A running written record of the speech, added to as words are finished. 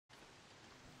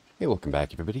Hey, welcome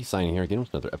back everybody. Signing here again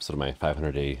with another episode of my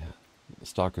 500-day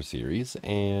Stalker series,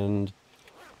 and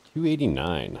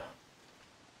 289.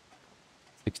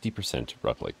 60%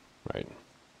 roughly, right?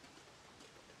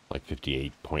 Like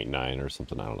 58.9 or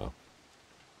something, I don't know.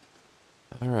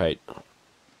 Alright.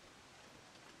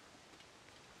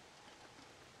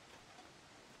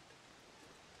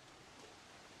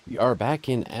 We are back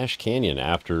in Ash Canyon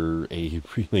after a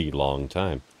really long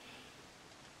time.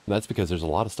 And that's because there's a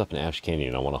lot of stuff in Ash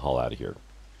Canyon I want to haul out of here.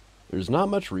 There's not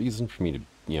much reason for me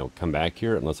to, come back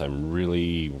here unless I'm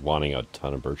really wanting a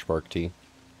ton of birch bark tea.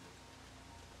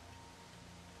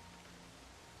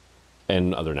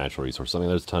 And other natural resources. I mean,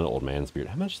 there's a ton of old man's beard.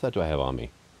 How much of that do I have on me?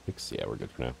 6? Yeah, we're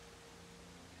good for now.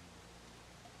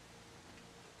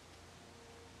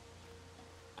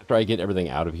 After I get everything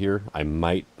out of here, I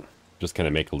might just kind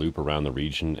of make a loop around the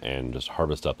region and just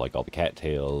harvest up like all the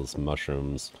cattails,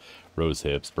 mushrooms, rose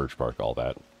hips, birch bark, all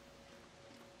that.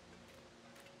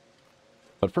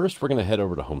 But first, we're going to head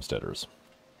over to Homesteaders.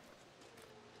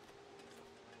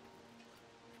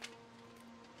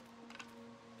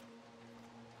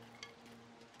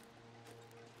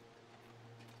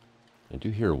 I do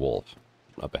hear a wolf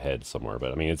up ahead somewhere,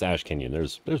 but I mean, it's Ash Canyon.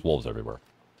 There's wolves everywhere.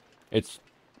 It's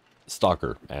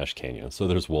Stalker Ash Canyon, so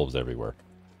there's wolves everywhere.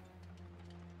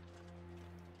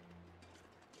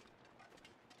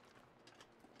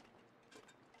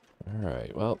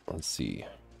 Alright, well, let's see.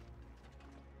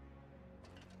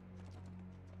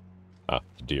 Ah,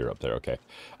 deer up there, okay.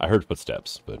 I heard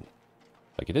footsteps, but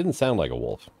like it didn't sound like a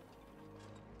wolf.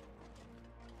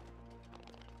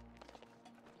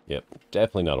 Yep,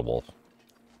 definitely not a wolf.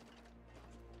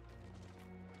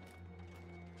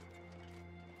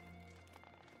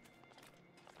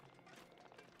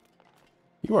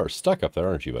 You are stuck up there,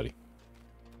 aren't you, buddy?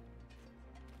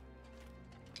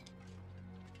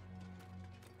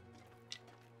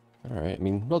 Alright, I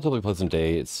mean, relatively pleasant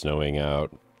day. It's snowing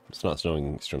out. It's not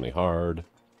snowing extremely hard.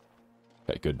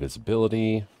 Got good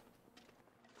visibility.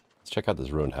 Let's check out this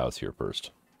ruined house here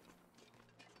first.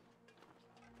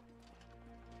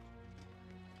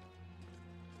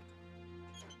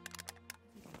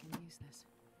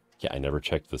 Yeah, I never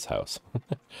checked this house.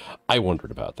 I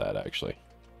wondered about that, actually.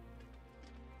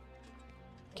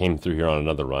 Came through here on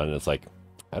another run, and it's like,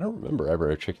 I don't remember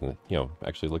ever checking,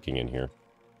 actually looking in here.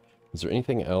 Is there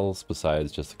anything else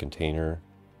besides just a container?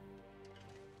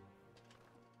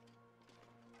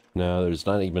 No, there's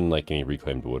not even, like, any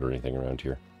reclaimed wood or anything around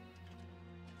here.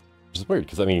 Which is weird,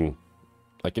 because, I mean,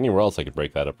 like, anywhere else I could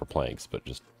break that up for planks, but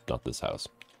just not this house.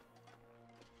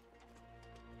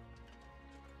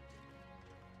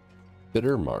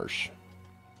 Bitter Marsh.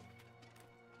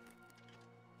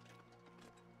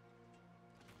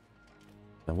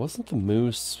 Now, wasn't the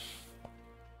moose,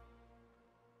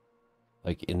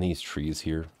 like, in these trees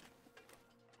here?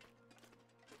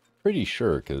 Pretty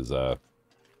sure, because, there's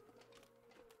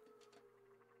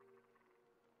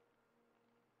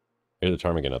a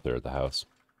ptarmigan up there at the house.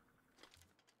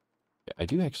 Yeah, I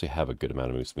do actually have a good amount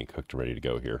of moose meat cooked and ready to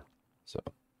go here, so.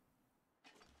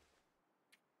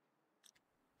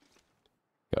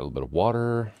 Got a little bit of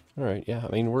water. Alright, yeah,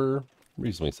 I mean, we're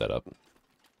reasonably set up.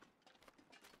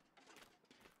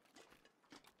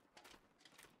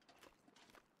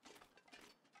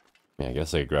 Yeah, I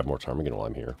guess I could grab more ptarmigan while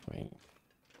I'm here. I mean,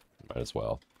 might as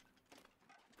well.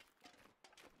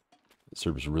 It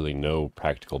serves really no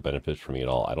practical benefit for me at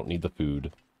all. I don't need the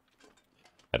food.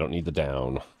 I don't need the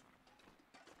down.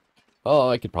 Oh,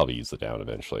 I could probably use the down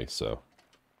eventually, so.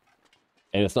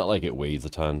 And it's not like it weighs a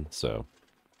ton, so.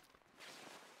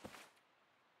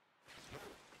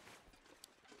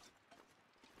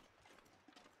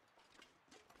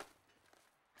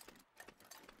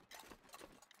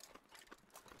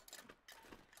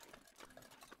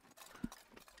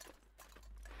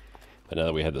 But now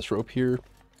that we have this rope here,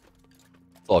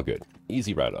 it's all good.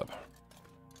 Easy ride up.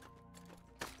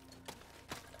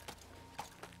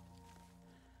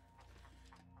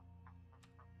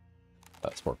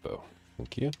 Sport bow.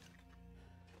 Thank you.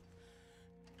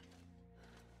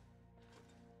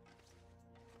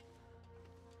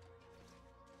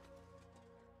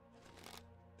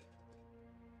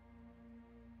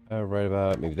 Right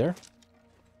about maybe there.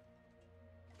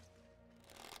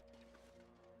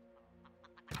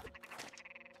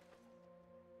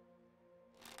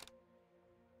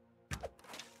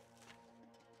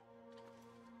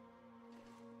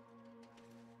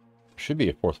 Should be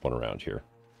a fourth one around here.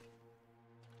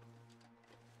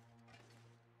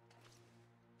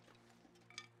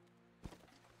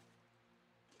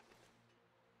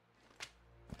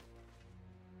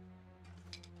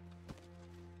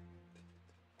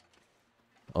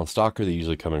 On Stalker, they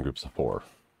usually come in groups of 4.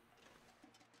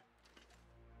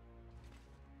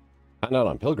 Find out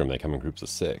on Pilgrim they come in groups of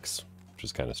 6, which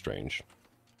is kind of strange.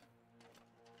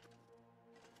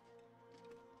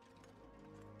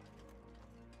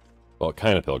 Well,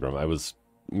 kind of Pilgrim. I was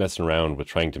messing around with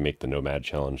trying to make the Nomad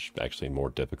challenge actually more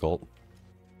difficult.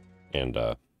 And,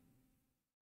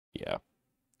 yeah.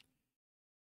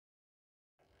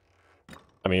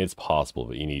 I mean, it's possible,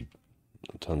 but you need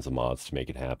tons of mods to make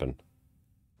it happen.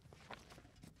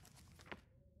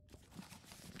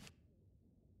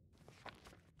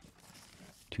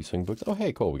 Two swing books. Oh,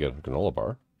 hey, cool. We got a granola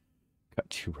bar. Got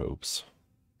 2 ropes.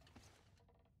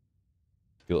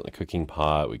 Feel it in a cooking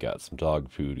pot. We got some dog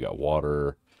food. We got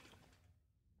water.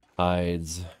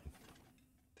 Hides.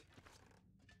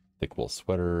 Thick wool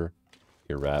sweater.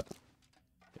 Ear wrap.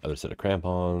 Other set of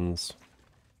crampons.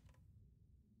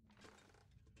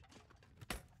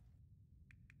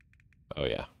 Oh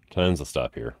yeah, tons of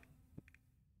stuff here.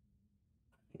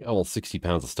 Almost 60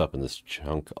 pounds of stuff in this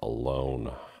chunk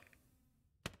alone.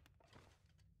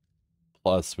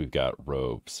 Plus we've got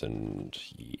ropes and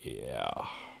yeah.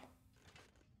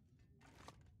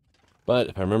 But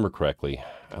if I remember correctly,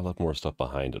 I left more stuff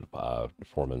behind at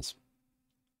Foreman's.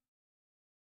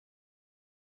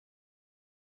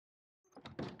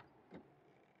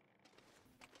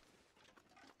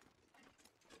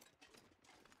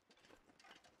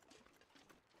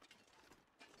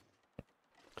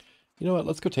 You know what?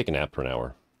 Let's go take a nap for an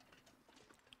hour.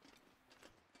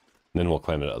 And then we'll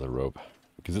climb that other rope.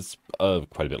 Because it's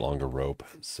quite a bit longer rope,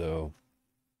 so...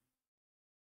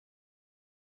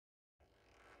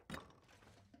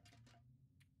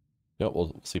 No,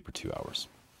 we'll sleep for 2 hours.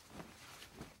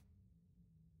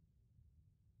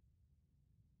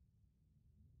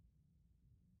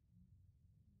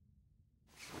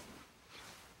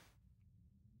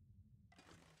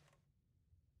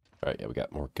 Alright, yeah, we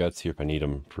got more guts here if I need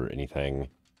them for anything. How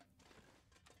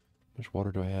much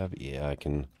water do I have? Yeah, I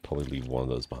can probably leave one of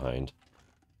those behind.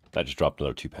 That just dropped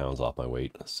another 2 pounds off my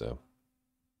weight, so...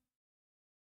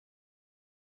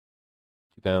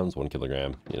 2 pounds, 1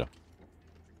 kilogram, you know.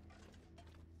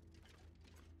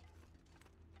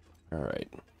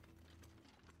 Alright.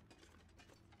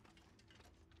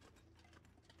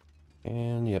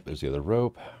 And, yep, there's the other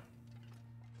rope.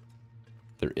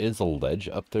 There is a ledge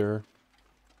up there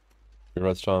in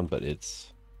Redstone, but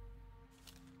it's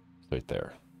right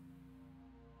there.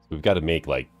 So we've got to make,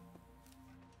 like,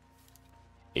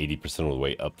 80% of the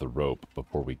way up the rope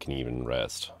before we can even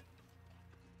rest.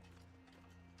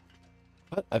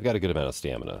 But I've got a good amount of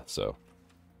stamina, so...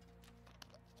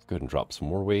 Let's go ahead and drop some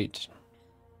more weight.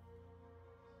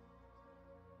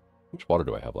 How much water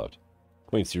do I have left?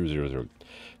 0.000,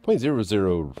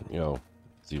 0.00, you know,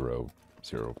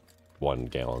 0.001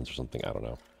 gallons or something, I don't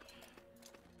know.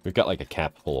 We've got like a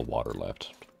cap full of water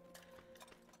left.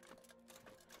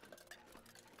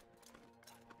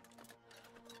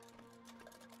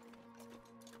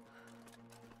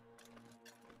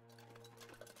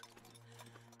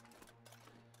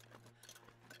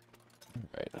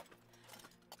 Alright.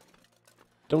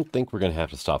 Don't think we're going to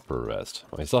have to stop for a rest.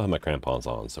 I still have my crampons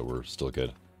on, so we're still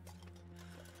good.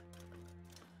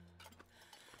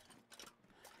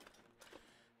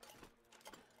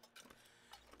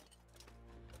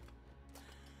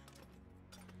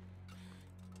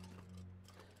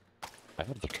 I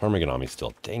have the Ptarmigan on me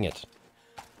still. Dang it.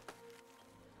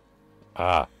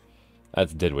 Ah,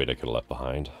 that's dead weight I could have left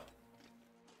behind.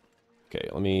 Okay,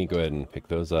 let me go ahead and pick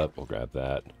those up. We'll grab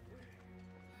that.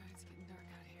 It's getting dark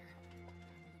out here. Time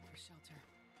to look for shelter.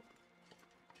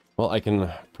 Well, I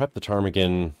can prep the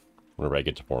Ptarmigan whenever I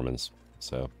get to Foreman's,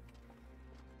 so...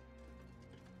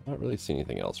 I don't really see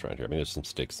anything else around here. I mean, there's some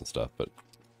sticks and stuff, but...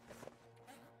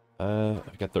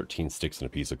 I've got 13 sticks and a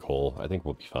piece of coal. I think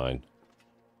we'll be fine.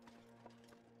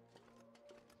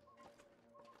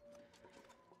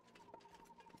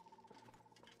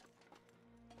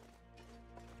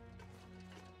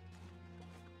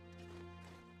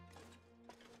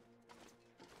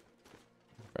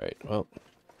 Alright, well...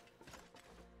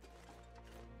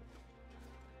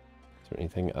 Is there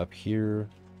anything up here?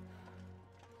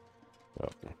 Oh.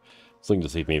 I was looking to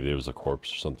see if maybe there was a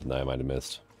corpse or something that I might have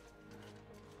missed.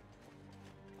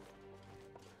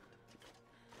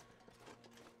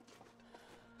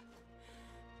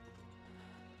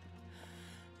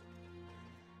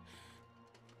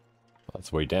 Well,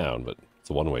 it's way down, but it's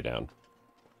a one-way down.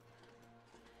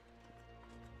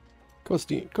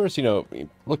 Of course, you know,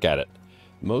 look at it.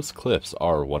 Most cliffs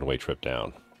are a one-way trip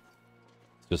down.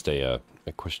 It's just a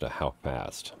question of how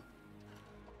fast.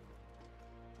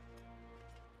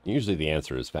 Usually the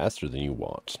answer is faster than you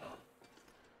want.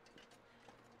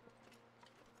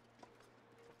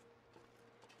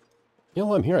 You know,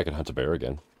 while I'm here, I can hunt a bear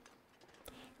again.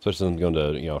 Especially since I'm going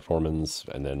to, Foreman's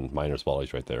and then Miner's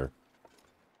Follies right there.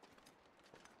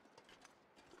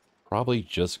 Probably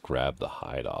just grab the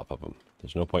hide off of them.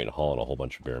 There's no point in hauling a whole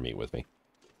bunch of bear meat with me.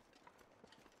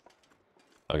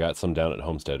 I got some down at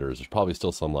Homesteaders. There's probably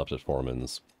still some left at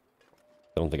Foreman's.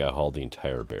 I don't think I hauled the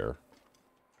entire bear.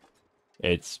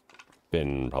 It's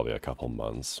been probably a couple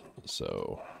months,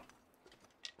 so...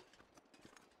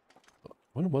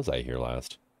 When was I here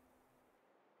last?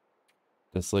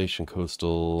 Desolation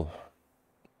Coastal...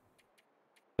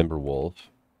 Timberwolf.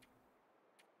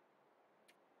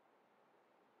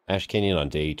 Ash Canyon on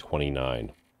day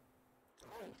 29.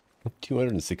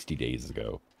 260 days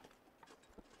ago.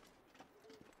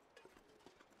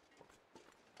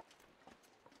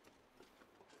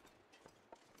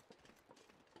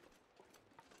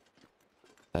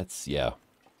 That's, yeah.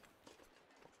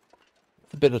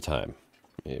 It's a bit of time.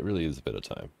 It really is a bit of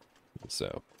time.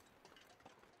 So.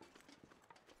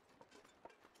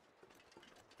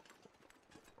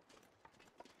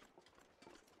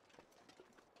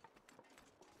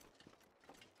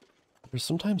 There's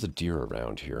sometimes a deer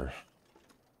around here.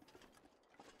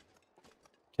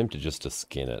 Tempted just to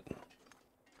skin it.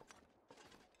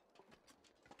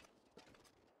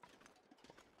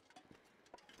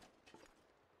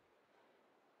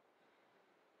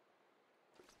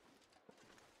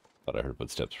 Thought I heard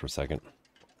footsteps for a second.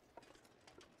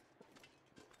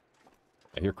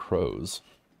 I hear crows.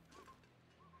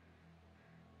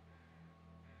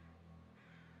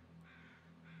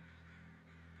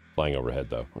 Flying overhead,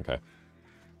 though. Okay.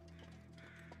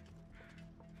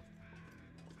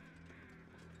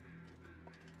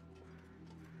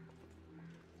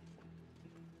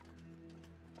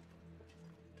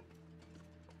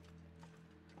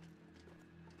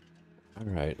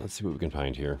 Alright, let's see what we can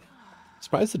find here.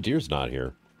 Surprised the deer's not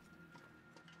here.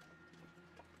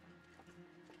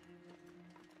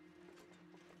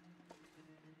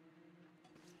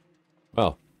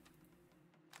 Well,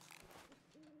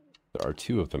 there are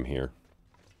two of them here.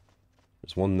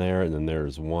 There's one there, and then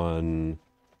there's one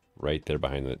right there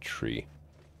behind that tree.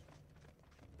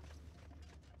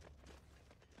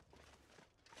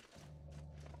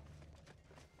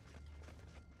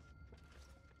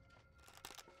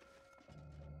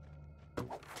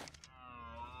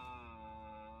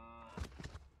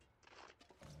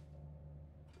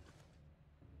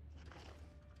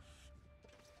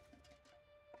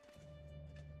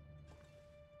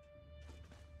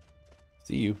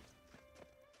 See you.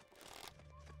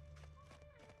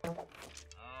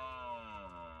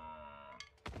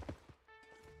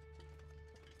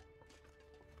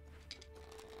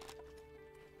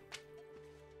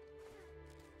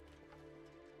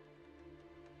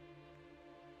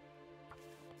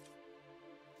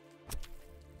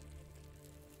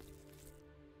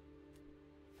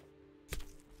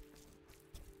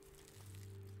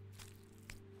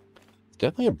 It's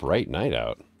definitely a bright night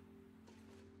out.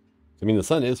 I mean, the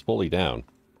sun is fully down.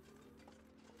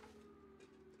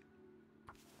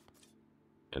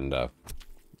 And,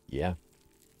 yeah.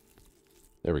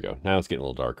 There we go. Now it's getting a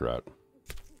little darker out.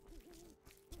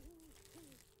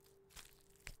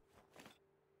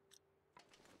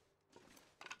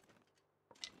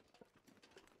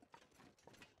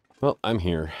 Well, I'm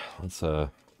here. Let's, grab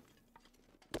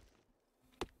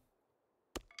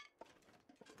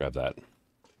that.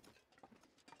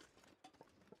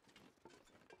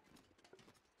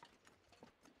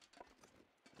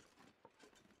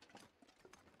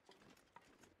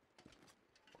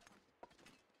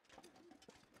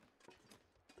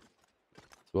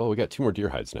 Well, we got 2 more deer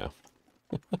hides now.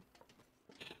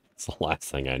 It's the last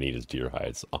thing I need is deer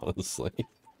hides, honestly.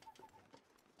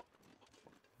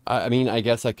 I mean, I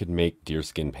guess I could make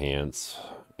deerskin pants,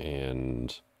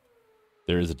 and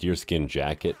there is a deerskin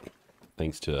jacket,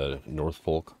 thanks to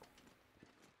Northfolk.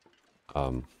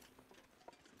 Then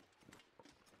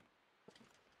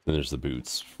there's the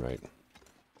boots, right?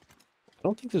 I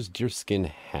don't think there's deerskin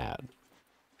hat,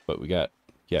 but we got,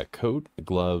 yeah, coat,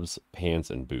 gloves, pants,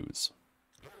 and boots.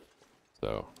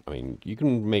 So, I mean, you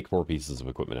can make 4 pieces of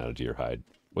equipment out of deer hide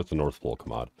with the Northfolk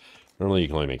mod. Normally you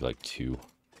can only make like 2.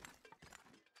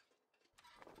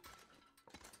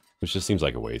 Which just seems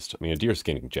like a waste. I mean, a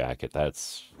deerskin jacket,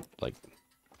 that's like...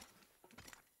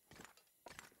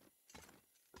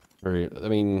 very, I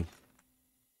mean,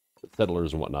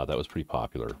 settlers and whatnot, that was pretty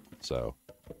popular, so...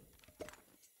 I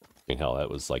mean, hell,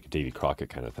 that was like a Davy Crockett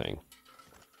kind of thing.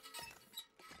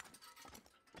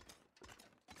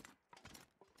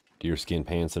 Deerskin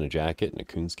pants and a jacket and a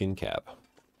coonskin cap.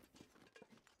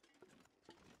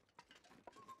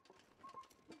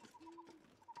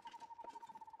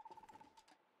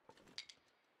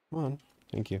 Come on,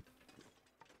 thank you.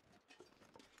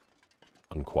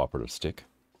 uncooperative stick.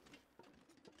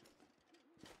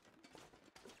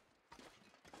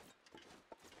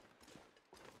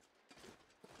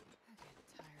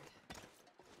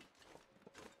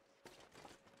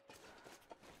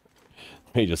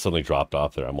 I'm tired. He just suddenly dropped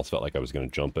off there. I almost felt like I was going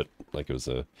to jump it, like it was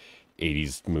a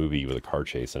 80s movie with a car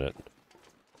chase in it.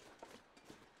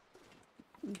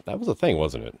 That was a thing,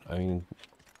 wasn't it? I mean,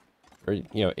 or, you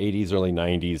know, 80s, early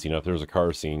 90s, you know, if there was a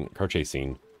car chase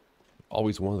scene,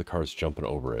 always one of the cars jumping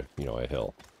over it, you know, a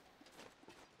hill.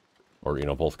 Or, you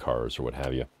know, both cars or what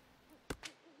have you.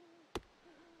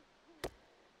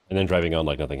 And then driving on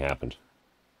like nothing happened.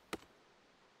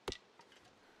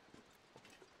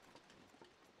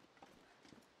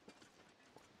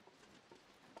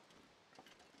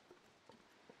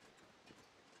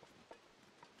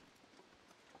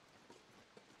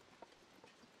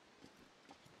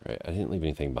 Right, I didn't leave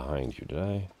anything behind you, did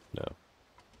I? No.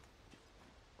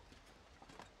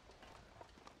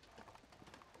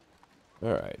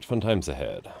 Alright, fun times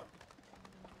ahead.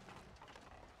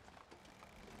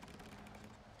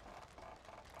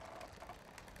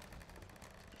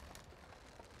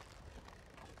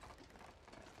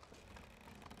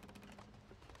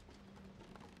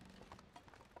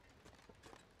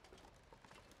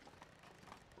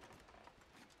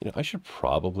 You know, I should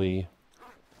probably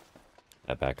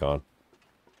add back on.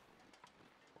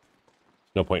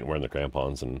 No point in wearing the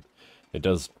crampons, and it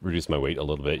does reduce my weight a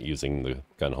little bit using the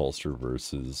gun holster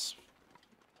versus,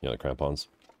 you know, the crampons.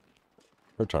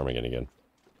 Or Ptarmigan again.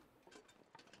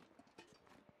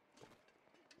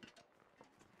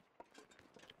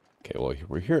 Okay, well,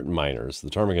 we're here at Miners. The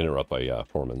Ptarmigan are up by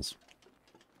Foreman's.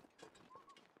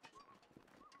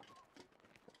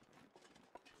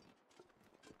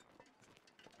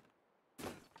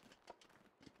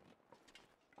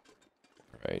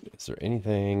 Alright, is there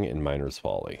anything in Miner's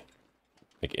Folly?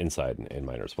 Like inside in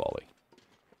Miner's Folly?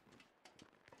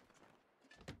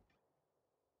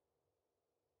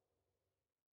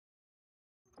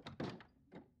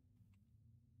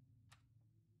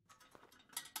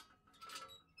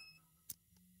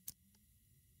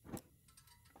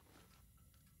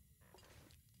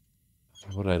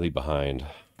 What did I leave behind?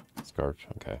 Scarf,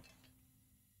 okay.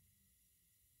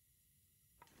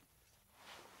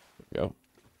 There we go.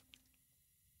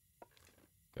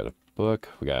 Got a book.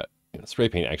 We got, you know, spray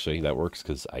paint. Actually, that works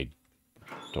because I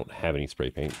don't have any spray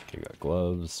paint. Okay, we got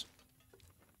gloves.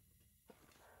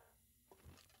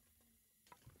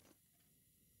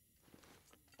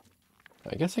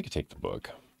 I guess I could take the book.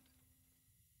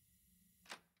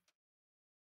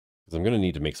 Because I'm going to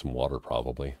need to make some water,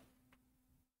 probably.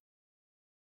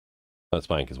 That's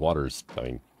fine, because water's, I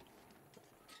mean,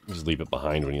 just leave it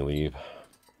behind when you leave.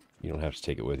 You don't have to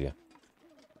take it with you.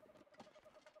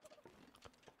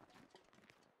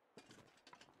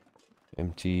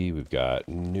 Empty. We've got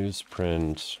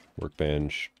newsprint,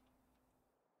 workbench.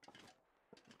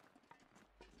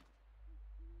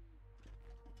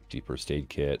 Deep first aid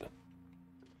kit.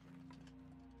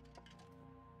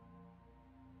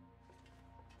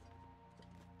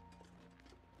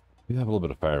 We have a little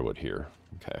bit of firewood here.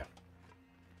 Okay.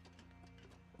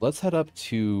 Let's head up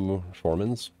to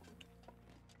Foreman's.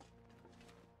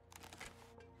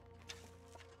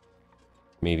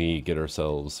 Maybe get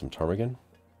ourselves some ptarmigan.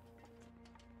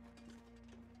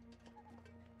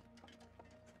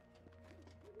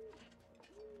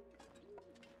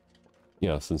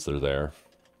 Yeah, since they're there.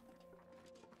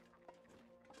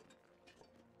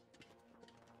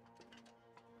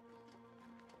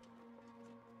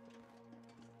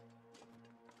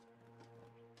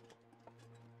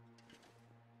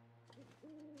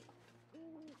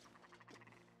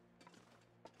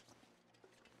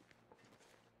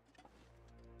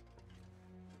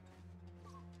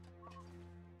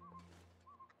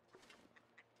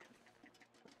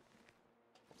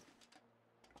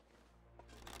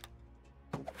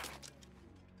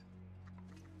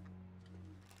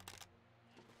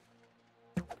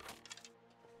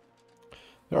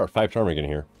 There are 5 ptarmigan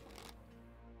here.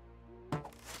 I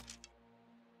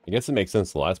guess it makes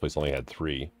sense the last place only had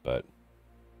 3, but...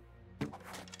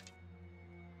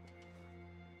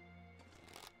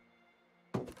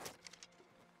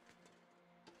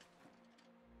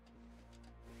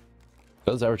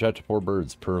 does average out to 4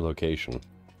 birds per location.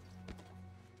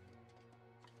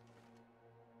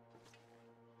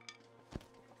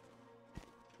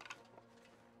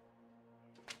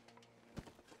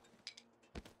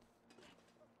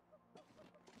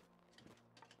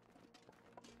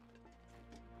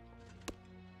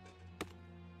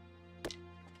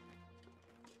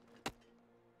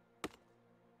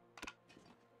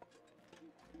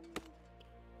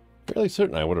 Fairly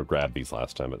certain I would have grabbed these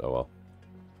last time, but oh well.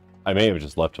 I may have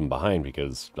just left them behind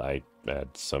because I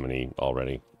had so many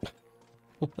already.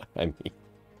 I mean,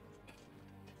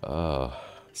 uh,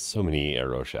 so many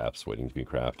arrow shafts waiting to be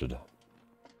crafted.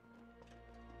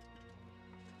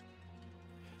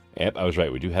 Yep, I was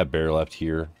right. We do have bear left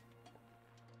here.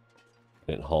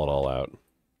 Didn't haul it all out.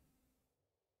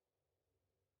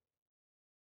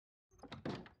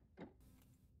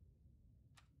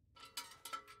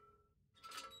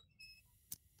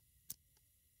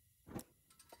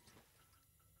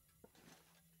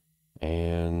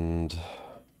 And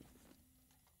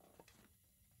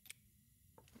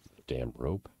damn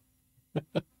rope.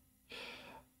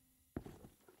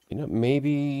 You know,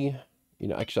 maybe, you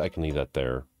know, actually I can leave that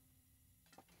there.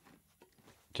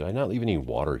 Did I not leave any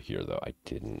water here, though? I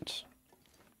didn't.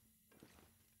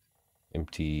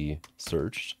 Empty,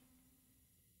 searched.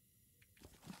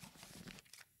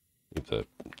 Leave the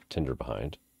tinder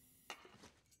behind.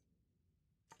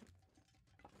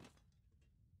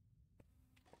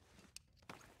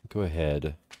 Go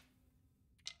ahead.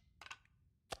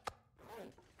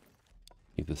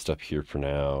 Leave this stuff here for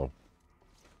now.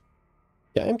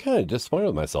 Yeah, I'm kind of disappointed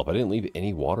with myself. I didn't leave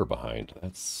any water behind.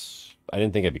 That's... I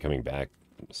didn't think I'd be coming back,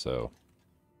 so...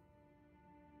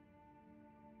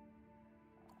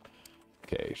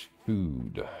 Okay,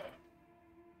 food.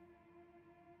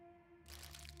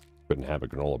 Couldn't have a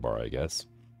granola bar, I guess.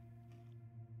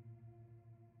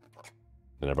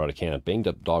 And I brought a can of banged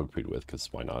up dog food with, because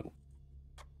why not?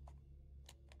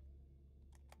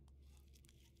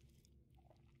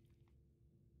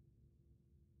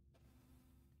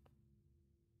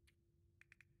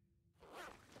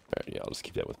 Alright, yeah, I'll just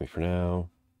keep that with me for now.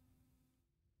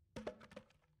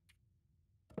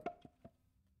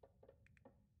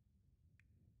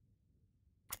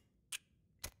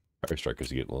 Fire strikers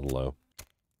are getting a little low.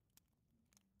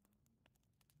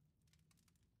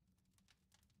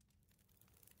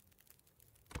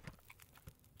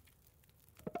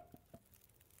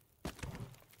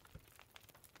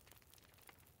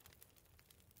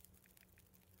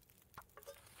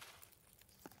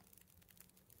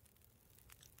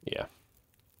 Yeah.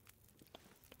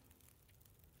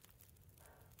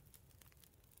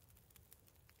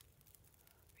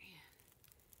 Man,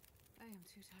 I am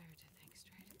too tired to think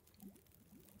straight.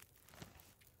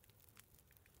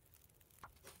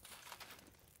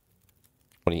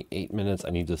 28 minutes.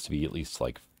 I need this to be at least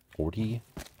like 40,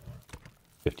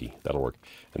 50. That'll work.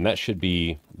 And that should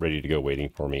be ready to go waiting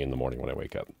for me in the morning when I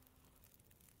wake up.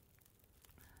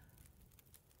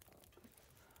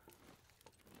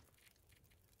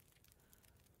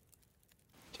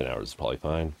 Hours is probably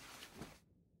fine.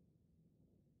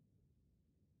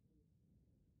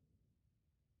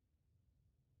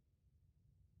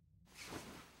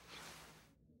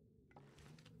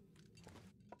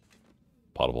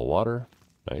 Potable water.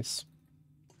 Nice.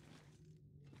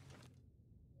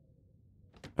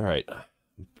 All right.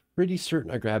 I'm pretty certain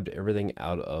I grabbed everything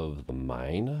out of the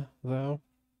mine, though.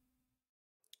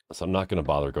 So I'm not going to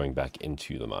bother going back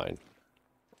into the mine.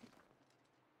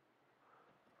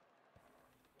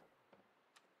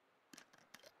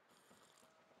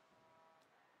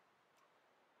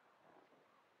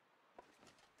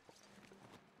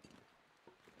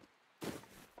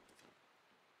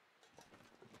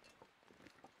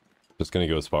 Just going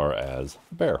to go as far as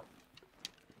bear.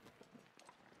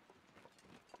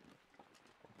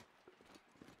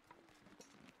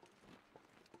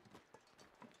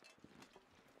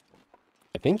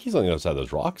 I think he's on the other side of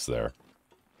those rocks there.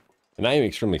 And I am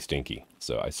extremely stinky,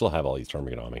 so I still have all these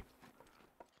ptarmigan on me.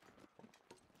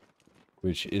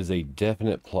 Which is a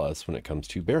definite plus when it comes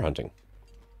to bear hunting.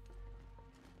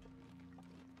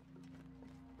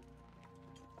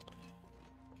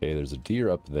 Okay, there's a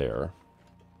deer up there.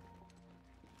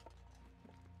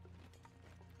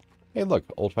 Hey, look,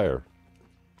 old fire.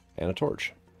 And a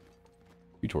torch.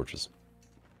 2 torches.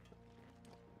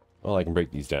 Well, I can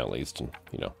break these down at least and,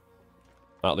 you know,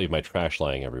 not leave my trash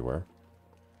lying everywhere.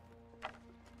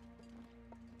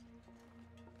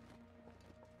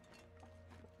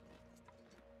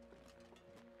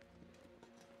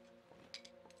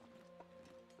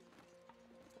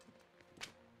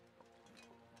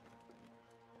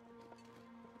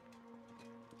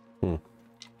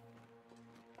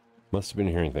 Must have been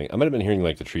hearing things. I might have been hearing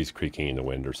like the trees creaking in the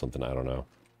wind or something. I don't know.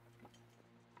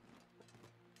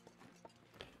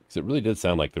 Because it really did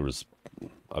sound like there was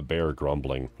a bear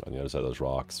grumbling on the other side of those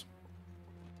rocks.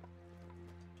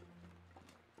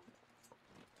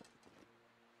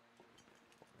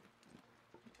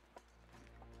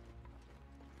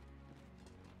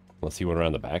 Unless he went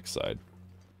around the backside.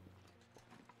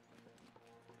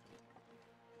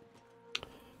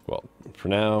 Well, for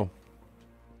now,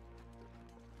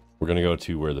 We're going to go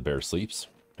to where the bear sleeps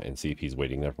and see if he's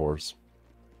waiting there for us.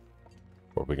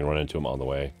 Or if we can run into him on the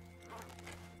way.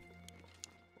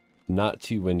 Not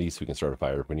too windy, so we can start a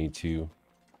fire if we need to.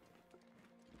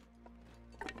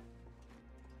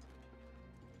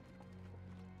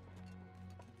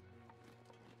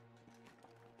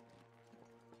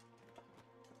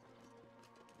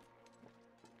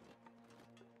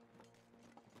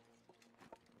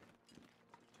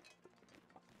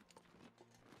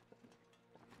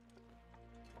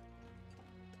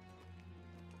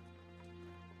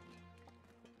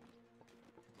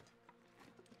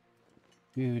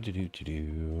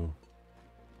 Do.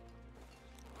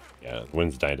 Yeah, the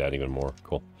wind's dying down even more.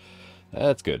 Cool.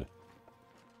 That's good.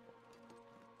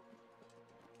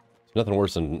 There's nothing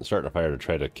worse than starting a fire to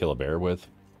try to kill a bear with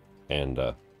and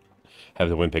have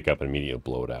the wind pick up and immediately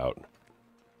blow it out.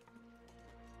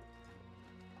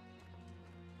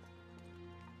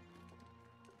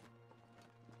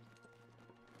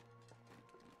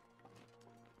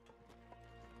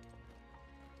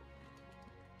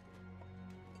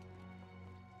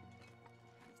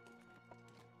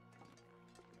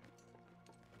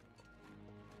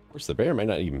 Of course, the bear might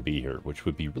not even be here, which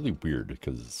would be really weird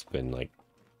because it's been like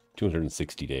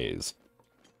 260 days.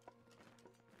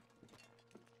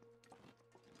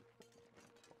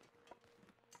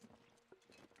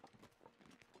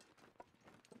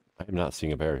 I'm not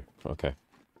seeing a bear. Okay.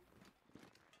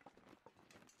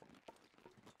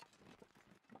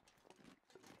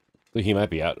 So he might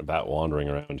be out and about wandering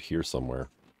around here somewhere.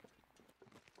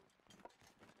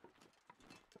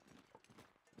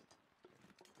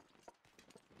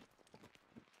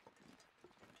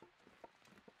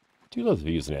 I do love the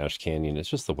views in Ash Canyon. It's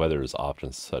just the weather is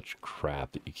often such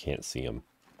crap that you can't see him.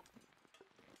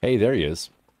 Hey, there he is.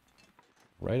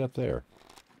 Right up there.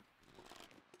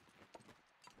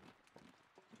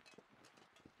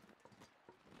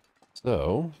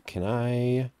 So, can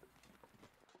I...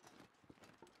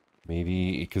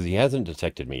 Maybe... Because he hasn't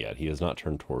detected me yet. He has not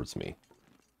turned towards me.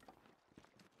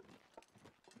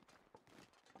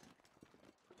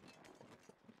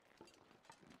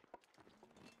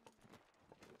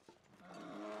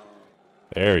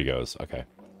 There he goes. Okay.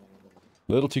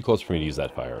 A little too close for me to use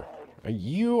that fire.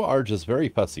 You are just very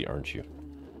fussy, aren't you?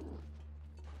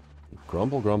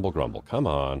 Grumble, grumble, grumble. Come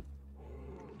on.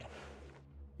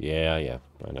 Yeah,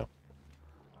 I know.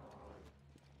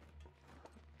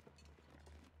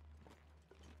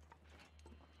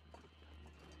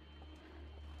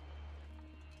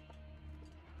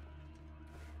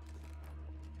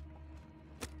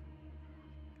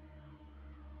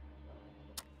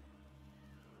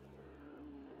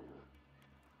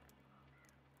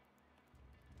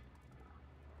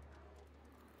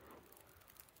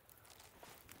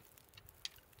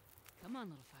 Come on,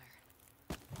 little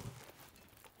fire.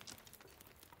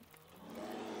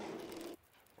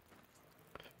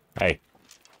 Hey.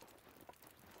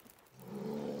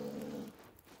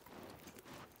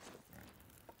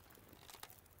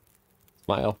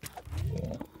 Smile.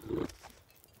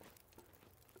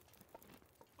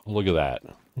 Look at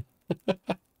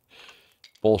that.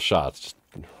 Both shots just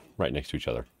right next to each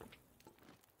other.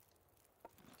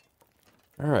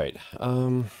 All right.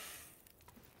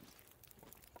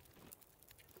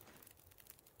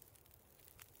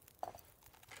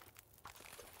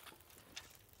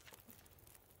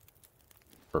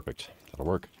 Perfect. That'll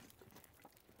work.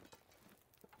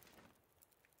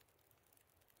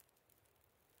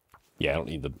 Yeah, I don't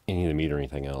need any of the meat or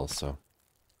anything else, so.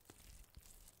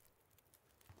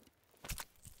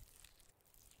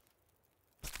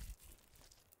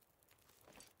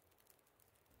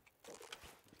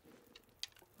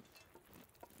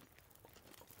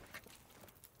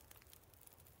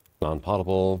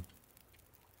 Non-potable.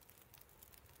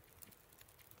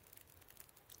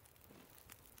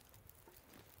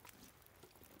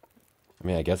 I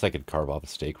mean, I guess I could carve off a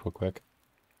steak real quick.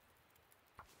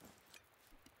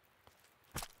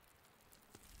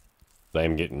 I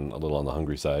am getting a little on the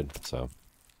hungry side, so.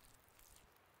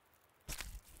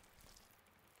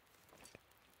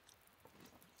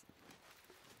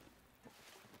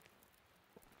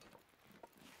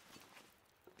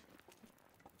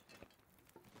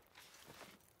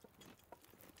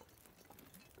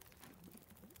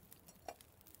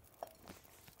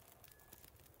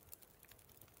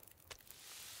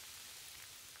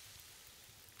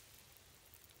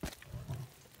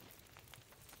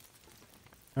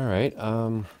 All right,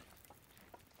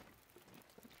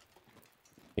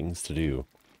 things to do.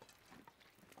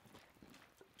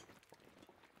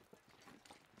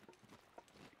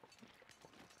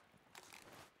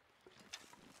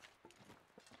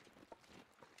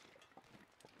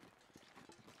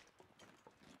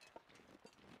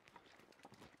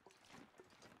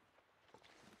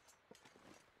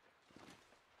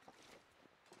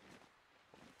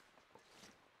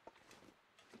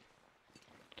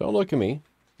 Don't look at me.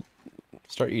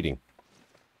 Start eating.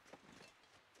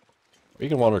 Or you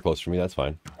can wander closer to me, that's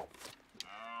fine.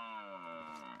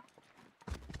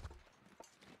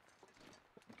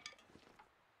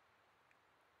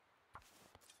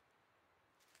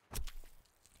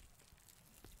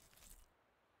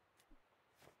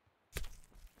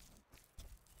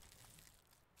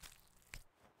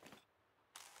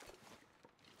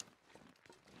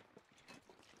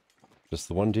 Just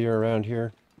the one deer around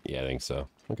here? Yeah, I think so.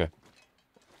 Okay. How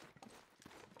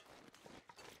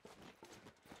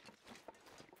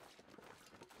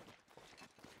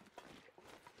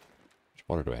much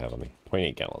water do I have on me?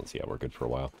 28 gallons. Yeah, we're good for a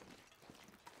while.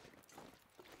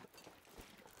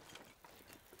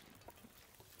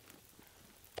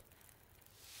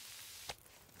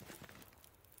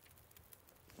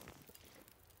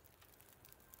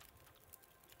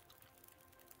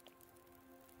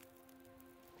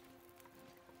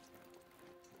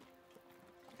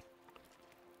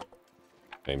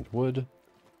 Famed wood.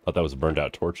 Thought that was a burned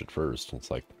out torch at first. It's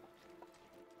like,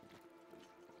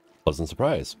 pleasant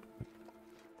surprise.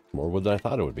 More wood than I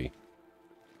thought it would be.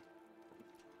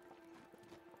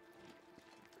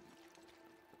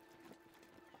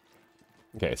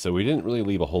 Okay, so we didn't really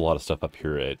leave a whole lot of stuff up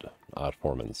here at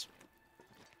Foreman's.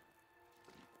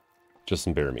 Just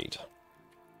some bear meat.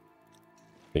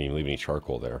 Didn't even leave any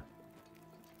charcoal there.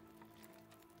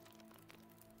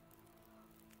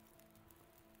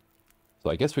 So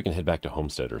I guess we can head back to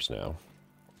Homesteaders now.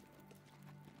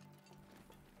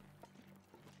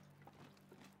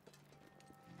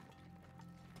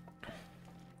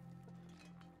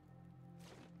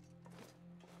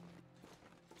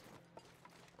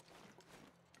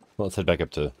 Well, let's head back up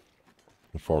to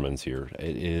Foreman's here.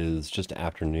 It is just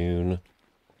afternoon.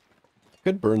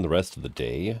 Could burn the rest of the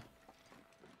day.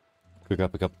 Cook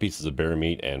up a couple pieces of bear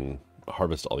meat and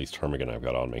harvest all these ptarmigan I've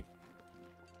got on me.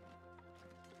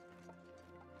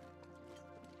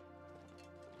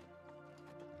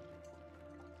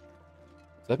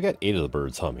 So I've got 8 of the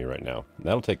birds on me right now.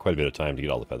 That'll take quite a bit of time to get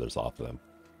all the feathers off of them.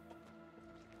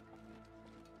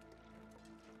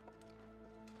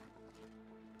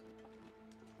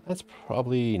 That's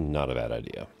probably not a bad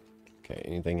idea. Okay,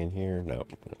 anything in here?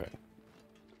 Nope. Okay.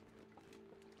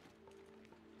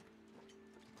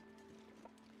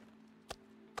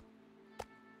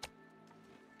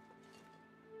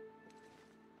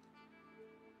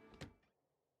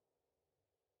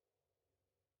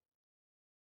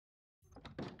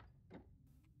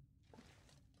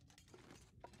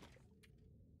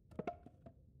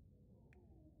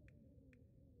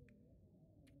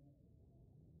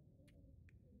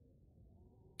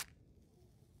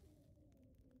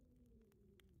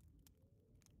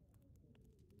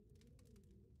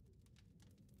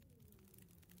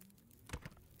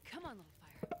 Come on, little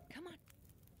fire. Come on.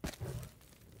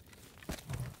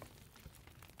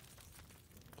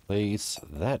 Place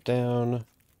that down.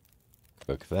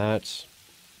 Cook that.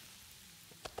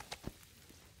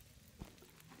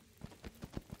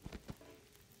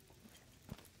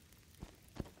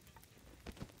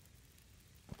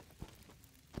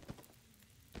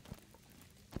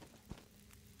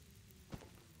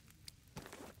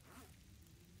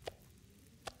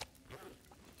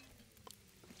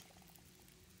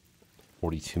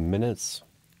 $42.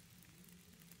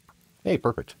 Hey,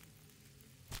 perfect.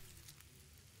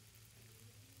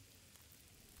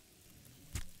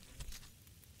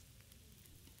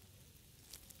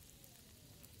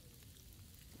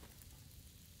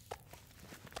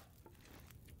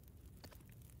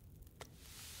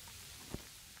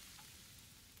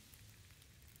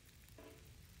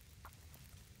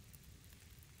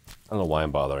 I don't know why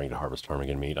I'm bothering to harvest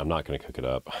ptarmigan meat. I'm not going to cook it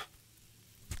up.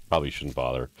 Probably shouldn't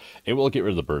bother. It will get rid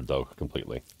of the bird, though,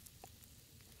 completely.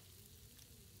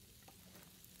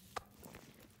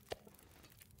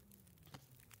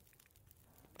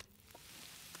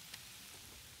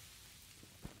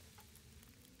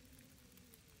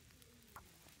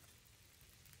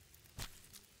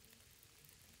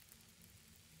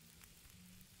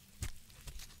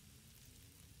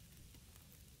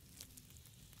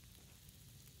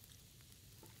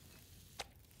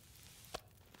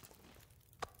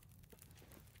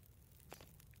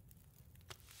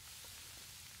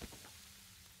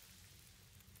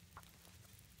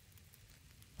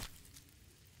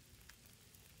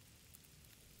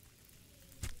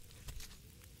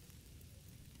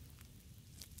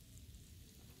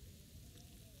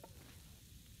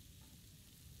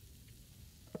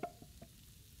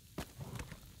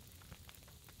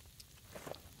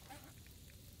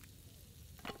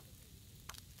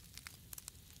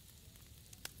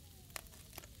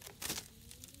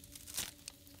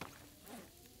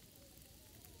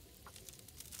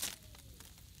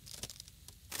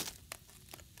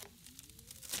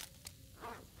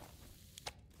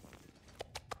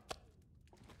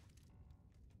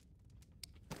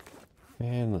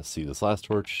 And let's see, this last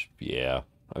torch, yeah.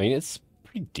 I mean, it's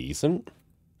pretty decent.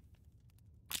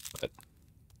 But,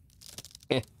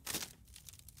 not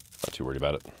too worried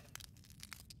about it.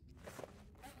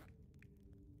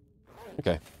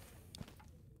 Okay.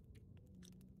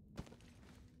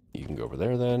 You can go over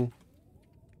there then.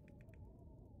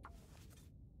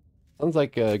 Sounds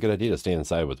like a good idea to stay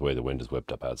inside with the way the wind is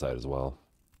whipped up outside as well.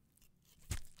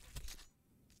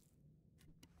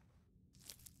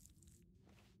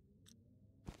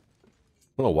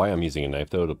 I don't know why I'm using a knife,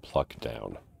 though, to pluck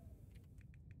down.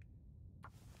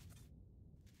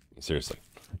 Seriously.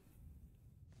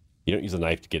 You don't use a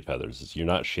knife to get feathers. You're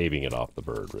not shaving it off the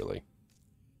bird, really.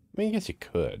 I mean, I guess you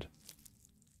could.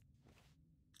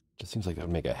 Just seems like that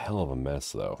would make a hell of a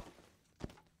mess, though.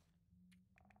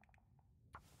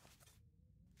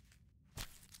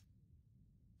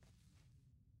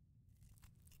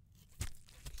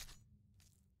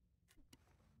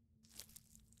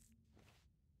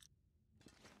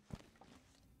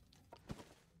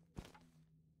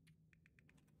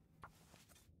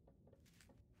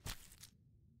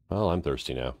 Well, I'm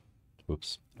thirsty now.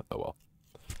 Oops. Oh well.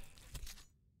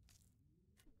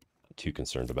 Not too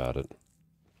concerned about it.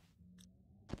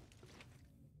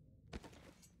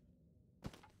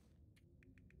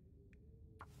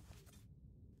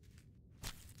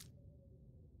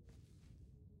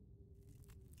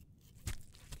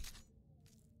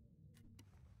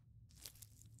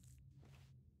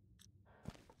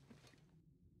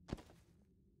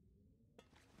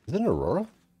 Is it an aurora?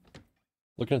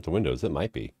 Looking at the windows, it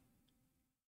might be.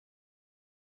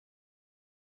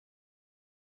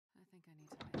 I think I need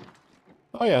to lay down.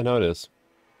 Oh yeah, no it is.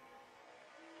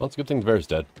 Well, it's a good thing the bear's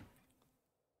dead.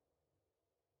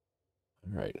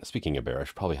 Alright, speaking of bear, I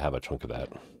should probably have a chunk of that.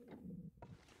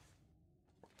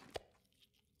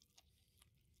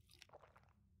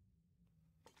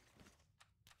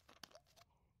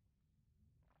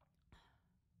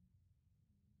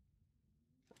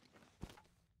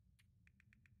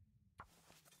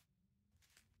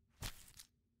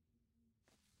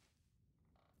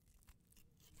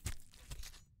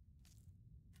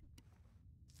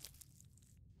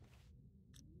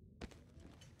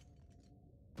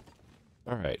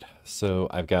 Alright, so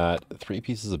I've got 3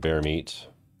 pieces of bear meat.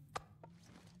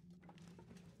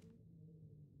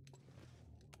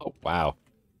 Oh, wow.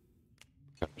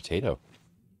 Got a potato.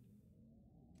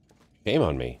 Shame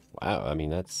on me. Wow, I mean,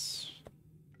 that's...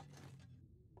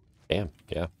 Damn,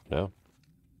 yeah, no.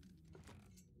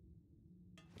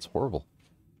 It's horrible.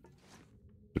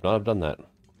 Should not have done that.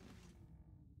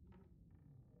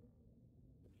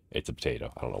 It's a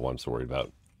potato. I don't know what I'm so worried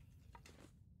about.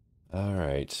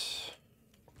 Alright.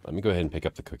 Let me go ahead and pick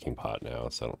up the cooking pot now,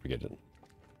 so I don't forget it.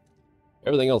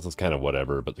 Everything else is kind of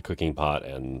whatever, but the cooking pot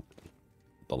and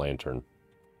the lantern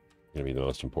are going to be the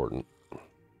most important.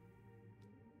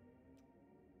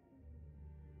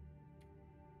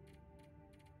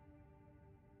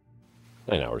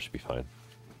 Nine hours should be fine.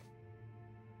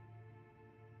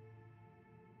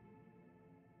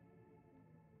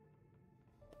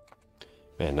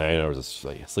 Man, 9 hours of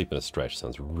sleep in a stretch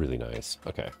sounds really nice.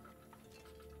 Okay.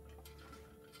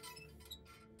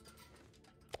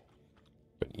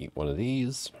 Gonna eat one of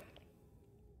these.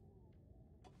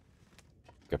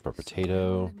 Got our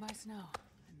potato. Surrounded by snow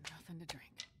and nothing to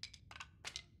drink.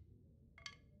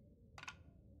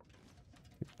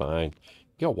 Fine.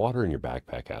 You got water in your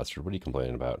backpack, Astrid. What are you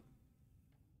complaining about?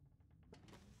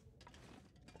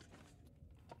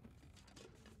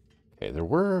 Okay, there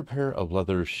were a pair of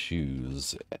leather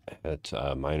shoes at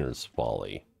Miner's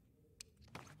Folly.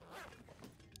 I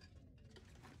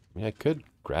mean, I could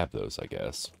grab those, I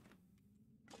guess.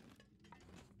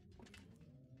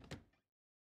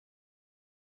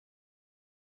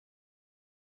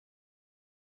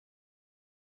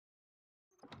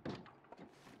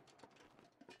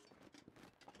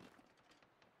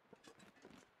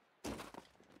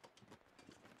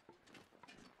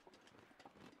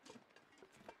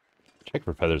 Check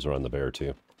for feathers around the bear,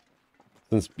 too.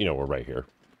 Since, you know, we're right here.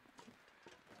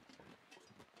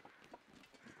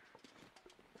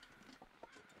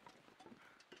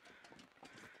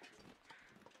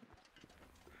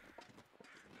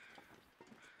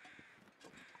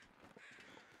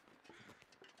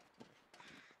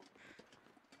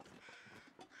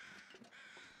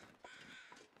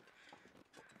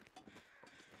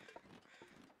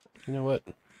 You know what?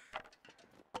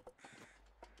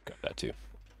 Got that, too.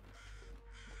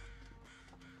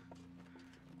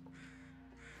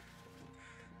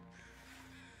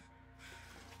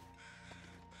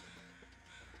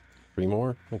 Three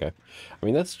more? Okay. I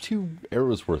mean, that's 2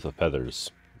 arrows worth of feathers.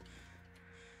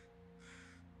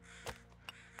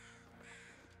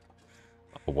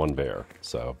 one bear,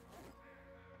 so.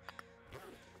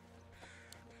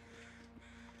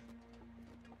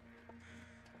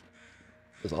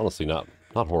 It's honestly not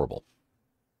horrible.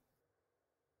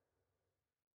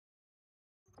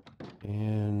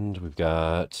 And we've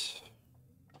got...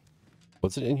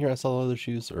 Was it in here I saw the other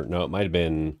shoes? Or no, it might have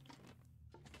been...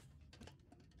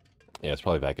 Yeah, it's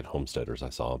probably back at Homesteaders I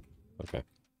saw them. Okay.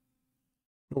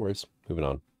 No worries. Moving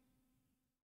on.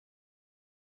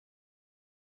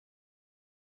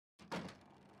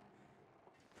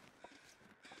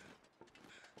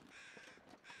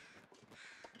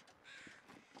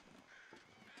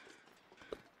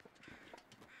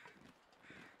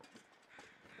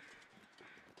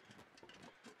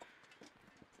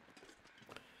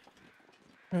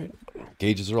 Alright.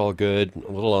 Gauges are all good. A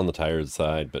little on the tired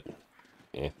side, but...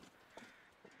 Eh.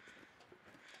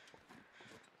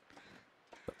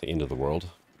 Not the end of the world.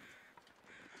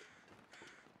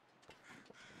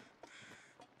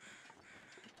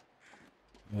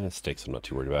 Stakes I'm not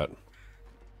too worried about.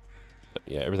 But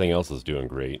yeah, everything else is doing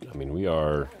great. I mean, we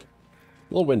are a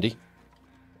little windy.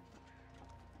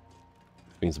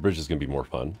 Means the bridge is going to be more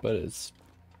fun, but it's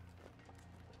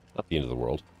not the end of the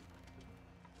world.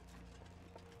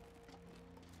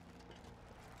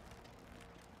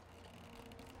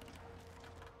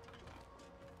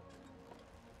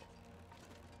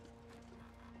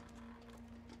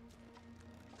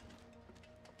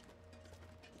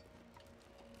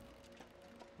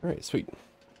 Alright, sweet.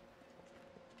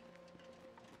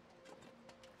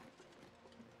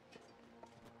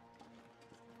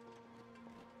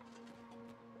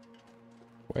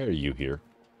 Why are you here?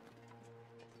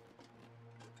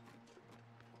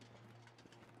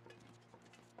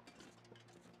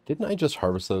 Didn't I just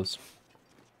harvest those?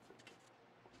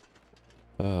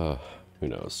 Who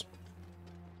knows?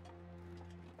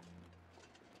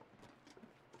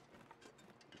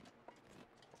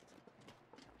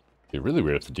 It'd be really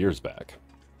weird if the deer's back.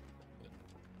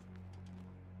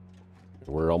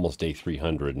 We're almost day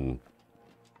 300 and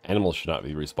animals should not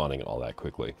be respawning all that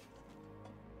quickly.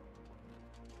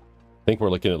 I think we're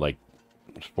looking at like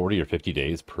 40 or 50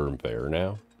 days per bear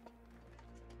now.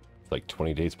 It's like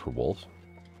 20 days per wolf.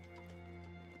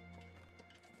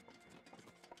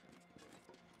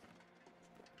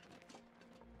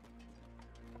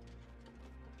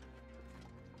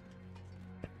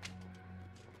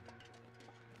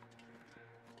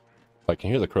 I can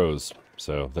hear the crows,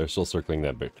 so they're still circling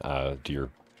that deer.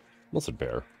 Almost a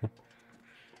bear.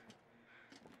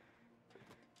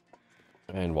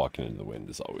 And walking into the wind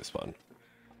is always fun.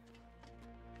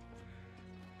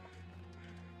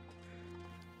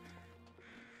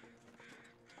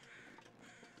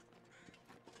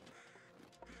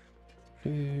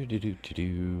 Give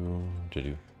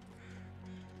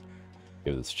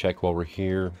this a check while we're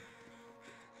here.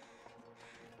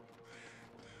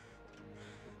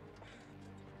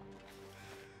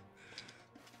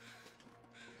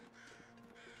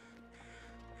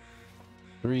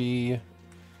 Three,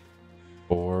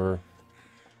 4.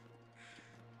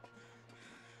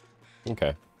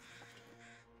 Okay.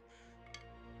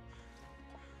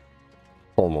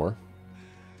 4 more.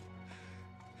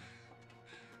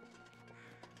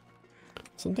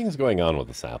 Something's going on with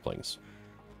the saplings.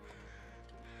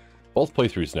 Both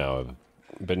playthroughs now have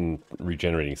been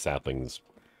regenerating saplings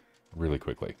really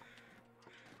quickly.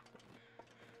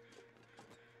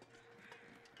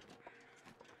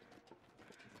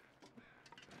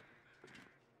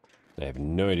 I have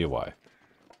no idea why.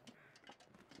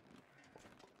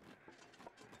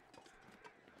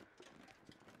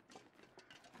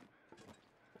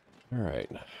 Alright.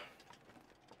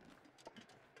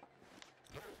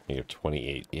 Negative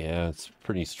 28. Yeah, it's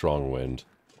pretty strong wind.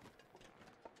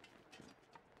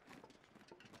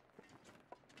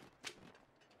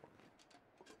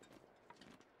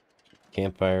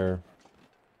 Campfire.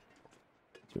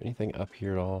 Is there anything up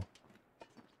here at all?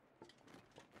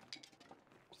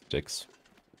 Sticks.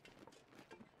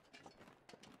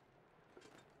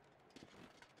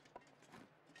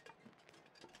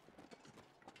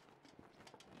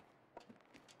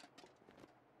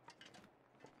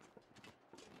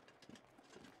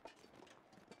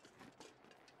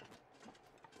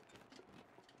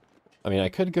 I mean, I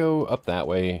could go up that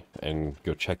way and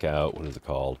go check out, what is it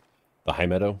called? The high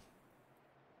meadow.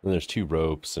 And there's 2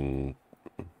 ropes, and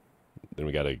then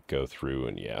we got to go through,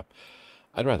 and yeah.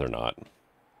 I'd rather not. It's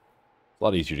a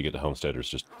lot easier to get to Homesteaders,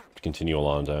 just continue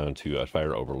along down to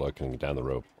Fire Overlook and down the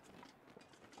rope.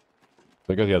 If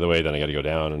I go the other way, then I got to go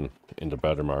down and into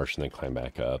Butter Marsh and then climb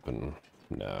back up, and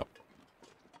no.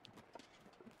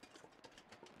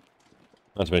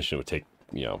 Not to mention it would take,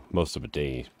 you know, most of a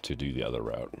day to do the other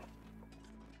route.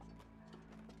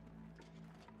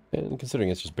 And considering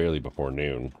it's just barely before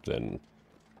noon, then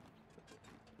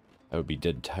I would be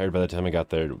dead tired by the time I got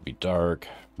there. It would be dark.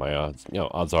 My odds,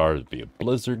 odds are there'd be a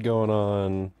blizzard going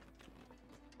on.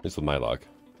 At least with my luck.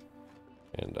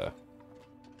 And,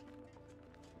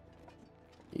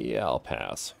 yeah, I'll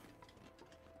pass.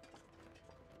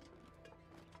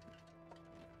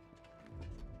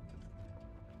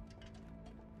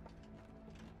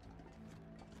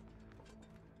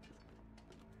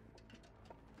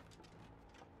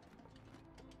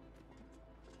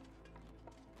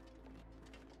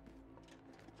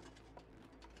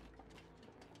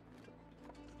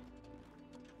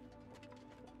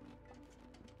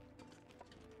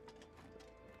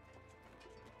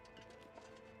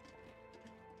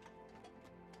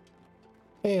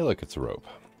 Hey, look, it's a rope. I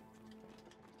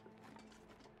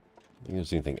think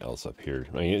there's anything else up here.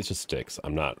 I mean, it's just sticks.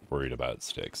 I'm not worried about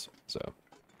sticks, so.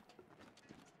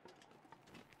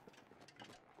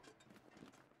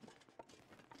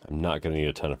 I'm not going to need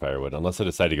a ton of firewood, unless I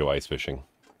decide to go ice fishing.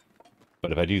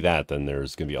 But if I do that, then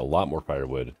there's going to be a lot more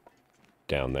firewood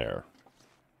down there.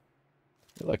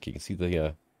 Look, you can see the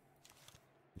little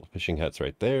fishing huts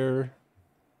right there.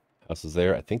 House is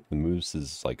there. I think the moose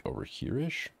is like over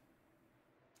here-ish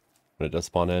when it does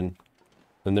spawn in.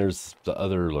 Then there's the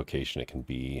other location it can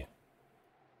be,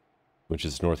 which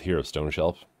is north here of Stone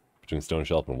Shelf, between Stone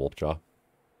Shelf and Wolfjaw.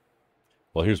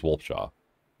 Well, here's Wolfjaw.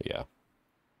 But yeah.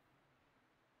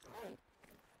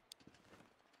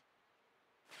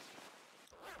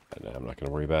 And I'm not going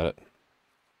to worry about it.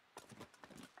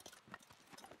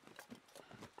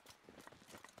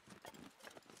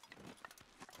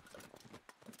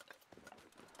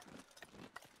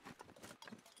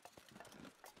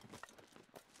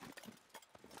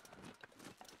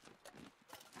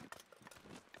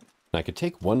 I could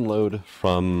take one load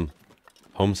from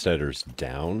Homesteaders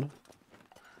down,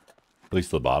 at least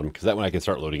to the bottom, because that one I can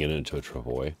start loading it into a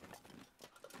travois.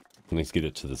 At least get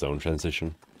it to the zone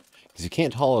transition. Because you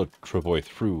can't haul a travois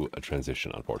through a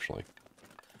transition, unfortunately.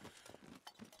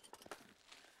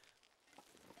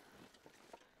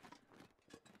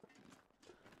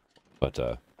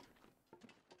 But,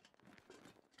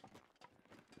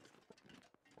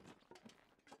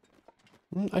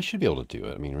 I should be able to do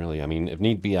it. I mean, really, if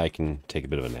need be, I can take a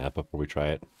bit of a nap before we try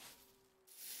it.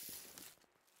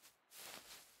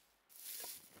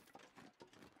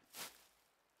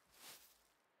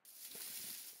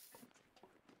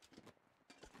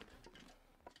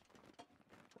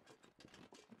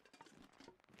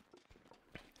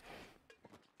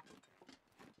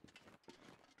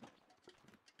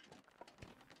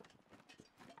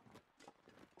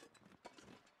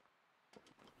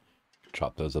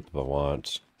 Chop those up if I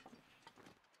want.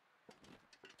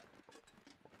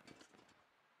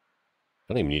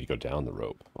 I don't even need to go down the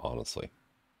rope, honestly.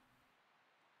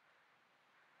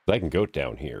 But I can go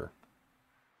down here.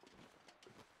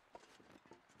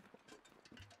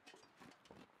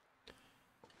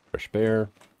 Fresh bear.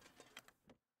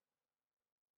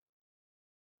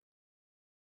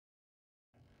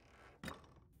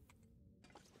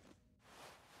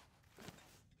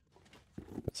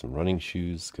 Got some running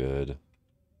shoes, good.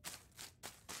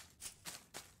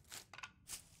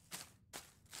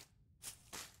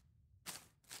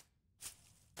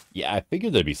 Yeah, I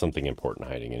figured there'd be something important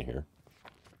hiding in here.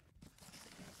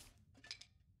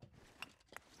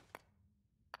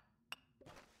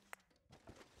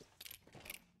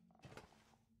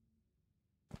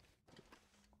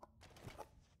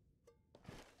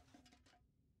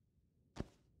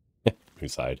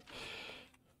 Whose side?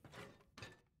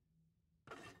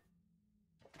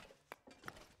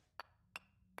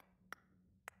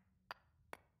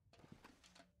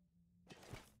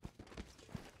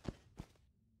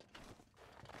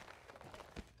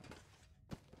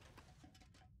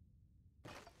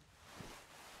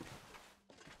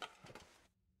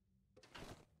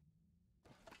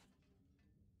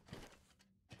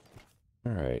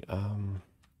 All right, This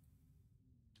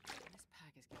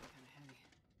pack is getting kind of heavy.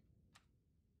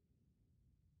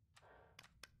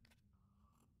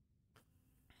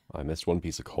 I missed one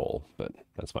piece of coal, but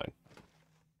that's fine.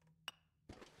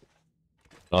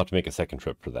 I'll have to make a second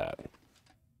trip for that.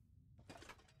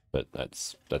 But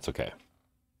that's okay. Is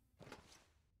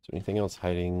there anything else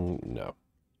hiding? No.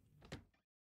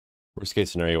 Worst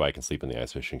case scenario, I can sleep in the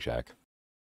ice fishing shack.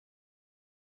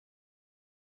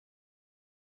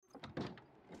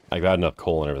 I got enough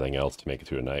coal and everything else to make it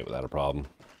through a night without a problem.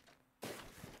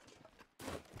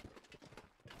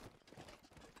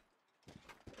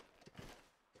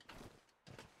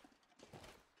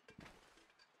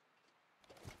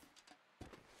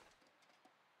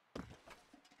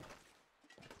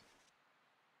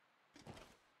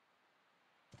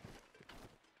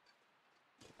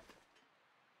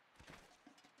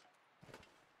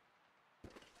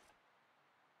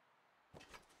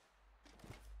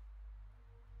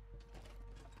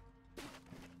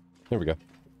 There we go.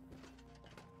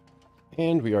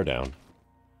 And we are down.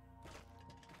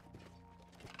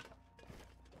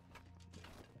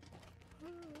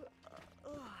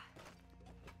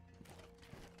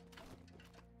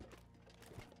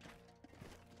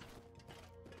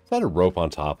 Is that a rope on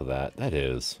top of that? That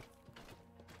is.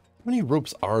 How many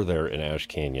ropes are there in Ash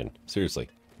Canyon? Seriously.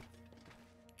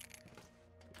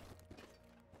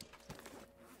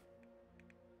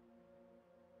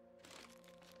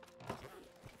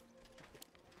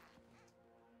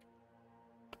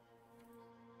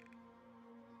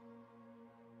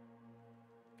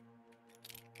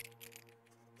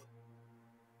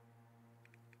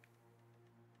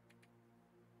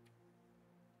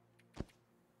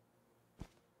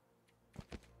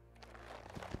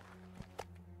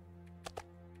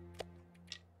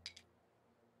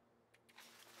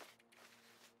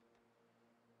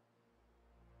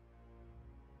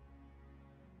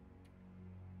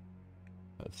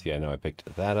 Let's see, I know I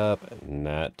picked that up and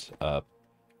that up.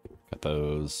 Got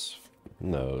those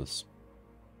and those.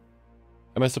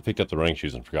 I must have picked up the running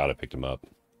shoes and forgot I picked them up.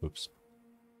 Oops.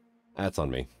 That's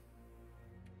on me.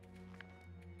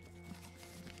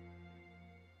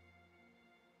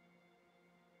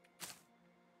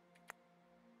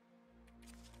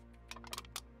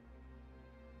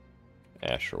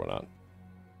 Sure, why not?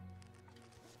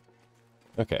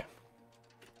 Okay.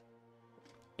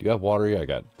 Do you have water? Yeah, I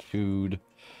got food.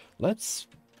 Let's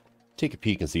take a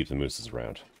peek and see if the moose is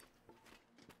around.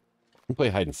 We'll play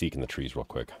hide and seek in the trees real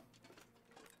quick.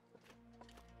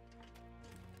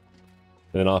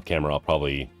 And then off camera, I'll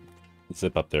probably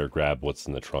zip up there, grab what's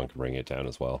in the trunk, and bring it down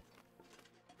as well.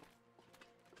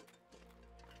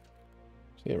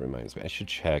 So yeah, it reminds me, I should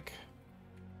check.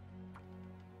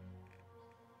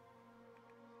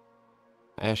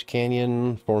 Ash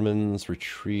Canyon, Foreman's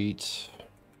Retreat.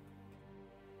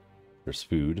 There's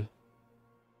food.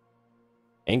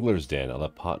 Angler's Den. I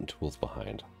left pot and tools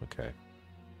behind. Okay.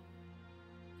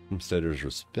 Homesteader's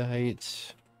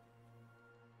Respite.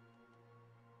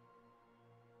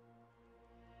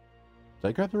 Did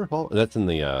I grab the revolver? That's in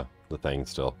the thing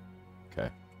still. Okay.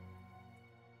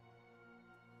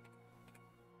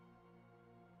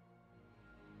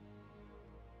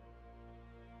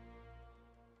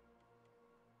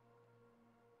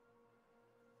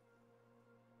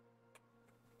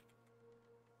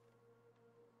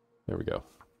 There we go.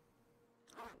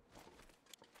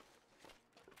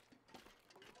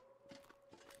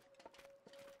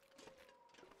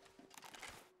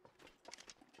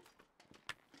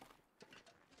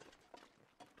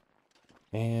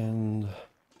 And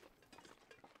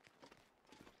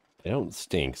I don't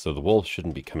stink, so the wolf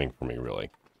shouldn't be coming for me, really.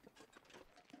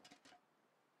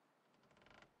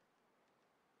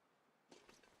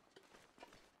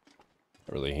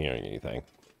 Not really hearing anything.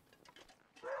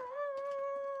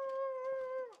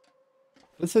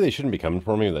 Let's say they shouldn't be coming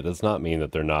for me, but that does not mean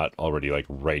that they're not already, like,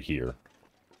 right here.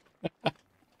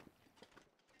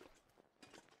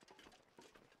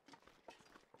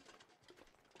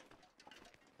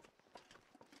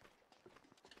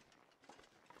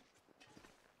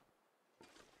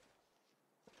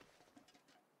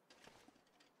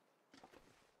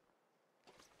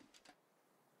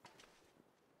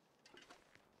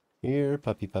 Here,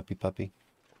 puppy, puppy, puppy.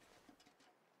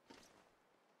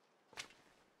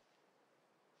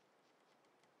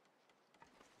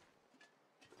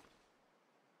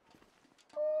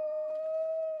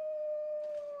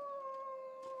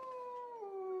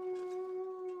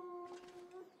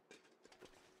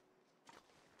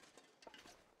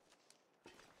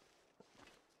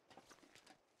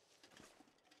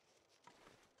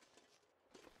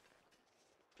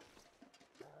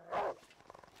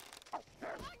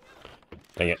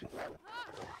 Dang it.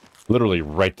 Literally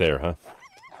right there, huh?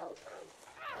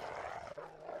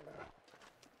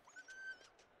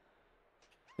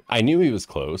 I knew he was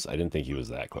close. I didn't think he was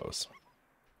that close.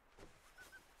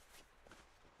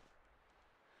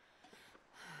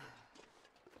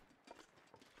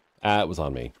 It was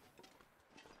on me.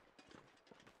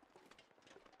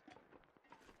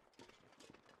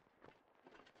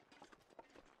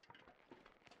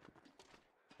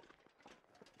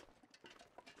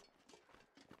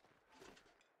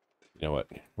 You know what?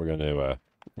 We're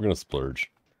gonna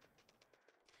splurge.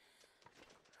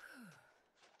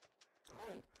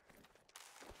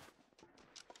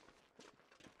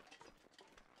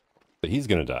 But he's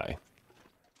gonna die.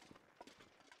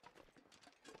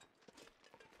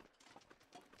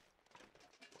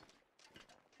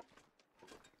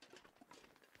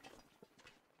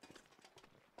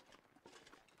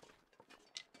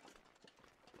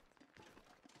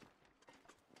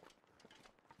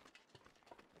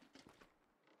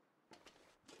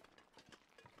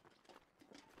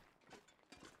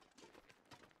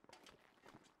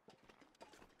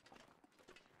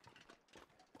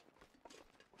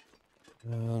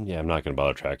 Yeah, I'm not going to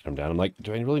bother tracking them down. I'm like,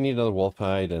 do I really need another wolf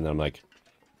hide? And I'm like,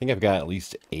 I think I've got at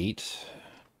least 8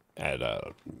 at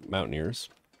Mountaineers.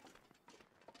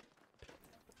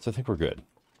 So I think we're good.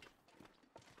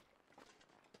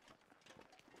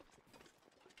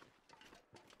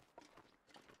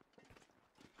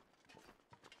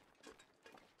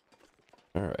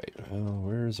 Alright, well,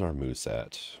 where's our moose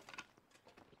at?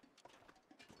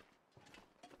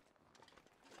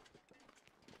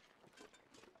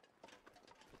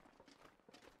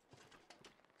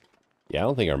 Yeah, I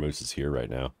don't think our moose is here right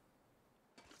now.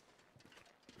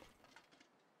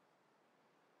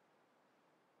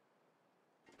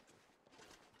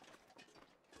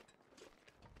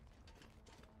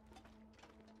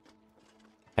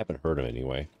 Haven't heard him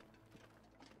anyway.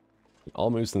 All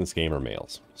moose in this game are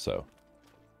males, so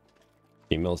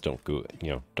females don't go,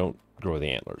 don't grow the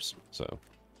antlers, so.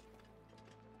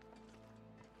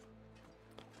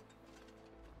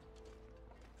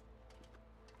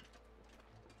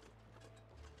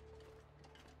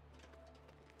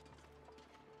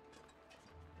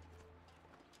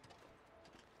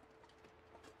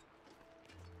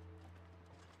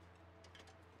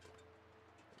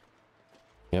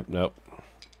 Yep, nope. I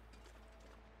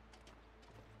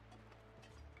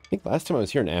think last time I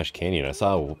was here in Ash Canyon, I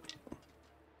saw...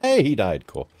 Hey, he died.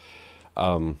 Cool.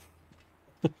 Got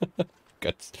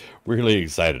really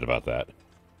excited about that.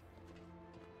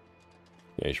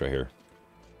 Yeah, he's right here.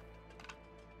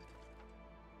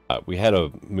 We had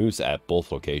a moose at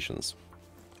both locations.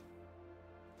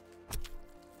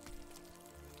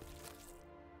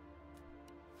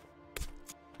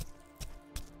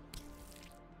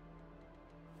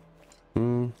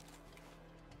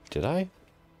 Did I?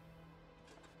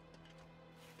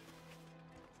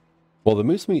 Well, the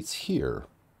moose meat's here,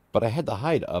 but I had the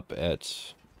hide up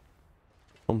at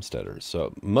Homesteaders, so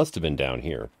it must have been down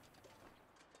here.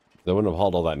 They wouldn't have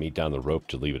hauled all that meat down the rope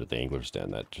to leave it at the angler's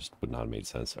den. That just would not have made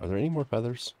sense. Are there any more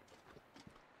feathers?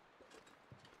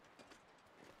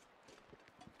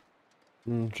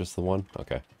 Just the one?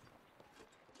 Okay.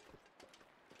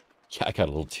 Yeah, I got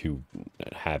a little too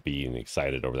happy and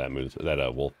excited over that moose,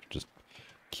 that wolf just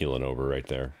keeling over right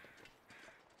there.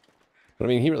 But I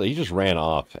mean, he just ran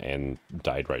off and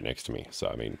died right next to me. So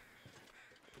I mean,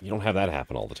 you don't have that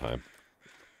happen all the time.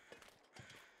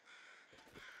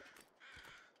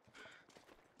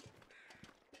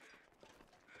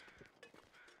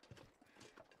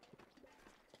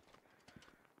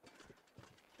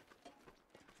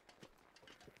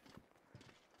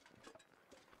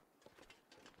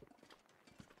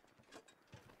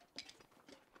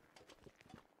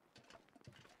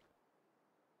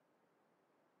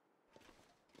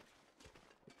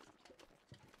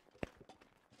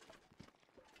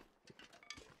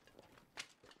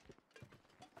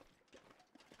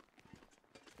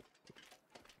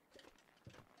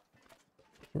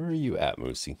 Where are you at,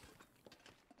 Moosey?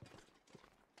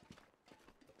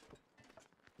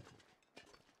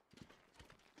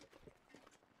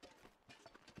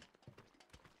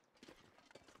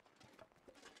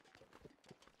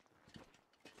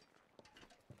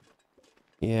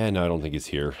 Yeah, no, I don't think he's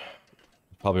here.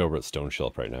 Probably over at Stone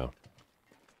Shelf right now.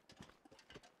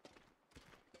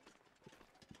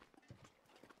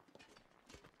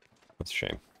 That's a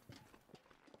shame.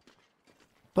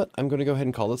 But I'm going to go ahead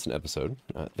and call this an episode.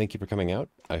 Thank you for coming out.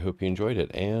 I hope you enjoyed it.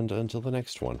 And until the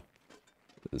next one,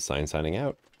 this is Sign signing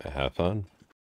out. Have fun.